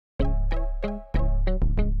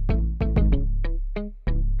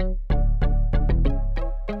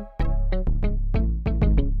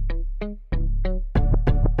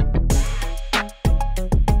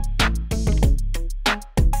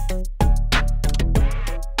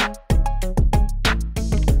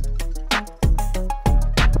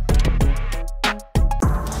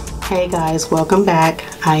Hey guys, welcome back.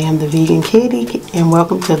 I am the Vegan Kitty and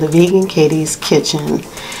welcome to the Vegan Kitty's Kitchen.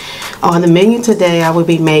 On the menu today I will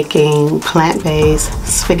be making plant-based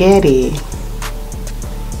spaghetti.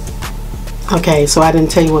 Okay, so I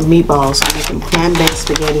didn't tell you what meatballs. I'm making plant-based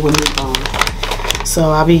spaghetti with meatballs.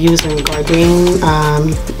 So I'll be using Gardein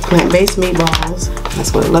plant-based meatballs.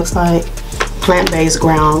 That's what it looks like. Plant-based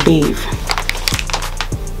ground beef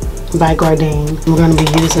by Gardein. I'm going to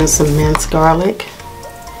be using some minced garlic,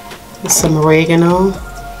 some oregano,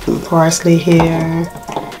 some parsley here.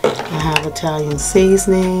 I have Italian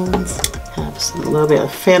seasonings. I have a little bit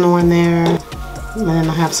of fennel in there. And then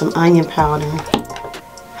I have some onion powder.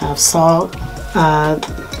 I have salt.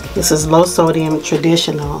 This is low sodium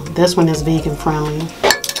traditional. This one is vegan friendly.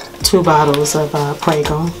 2 bottles of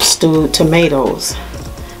Prego. Stewed tomatoes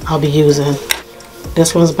I'll be using.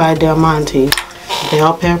 This one's by Del Monte.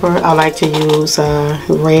 Bell pepper, I like to use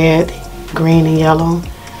red, green, and yellow.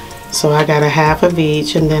 So I got a half of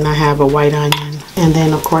each, and then I have a white onion, and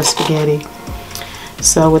then of course spaghetti.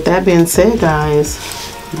 So with that being said, guys,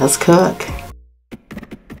 let's cook.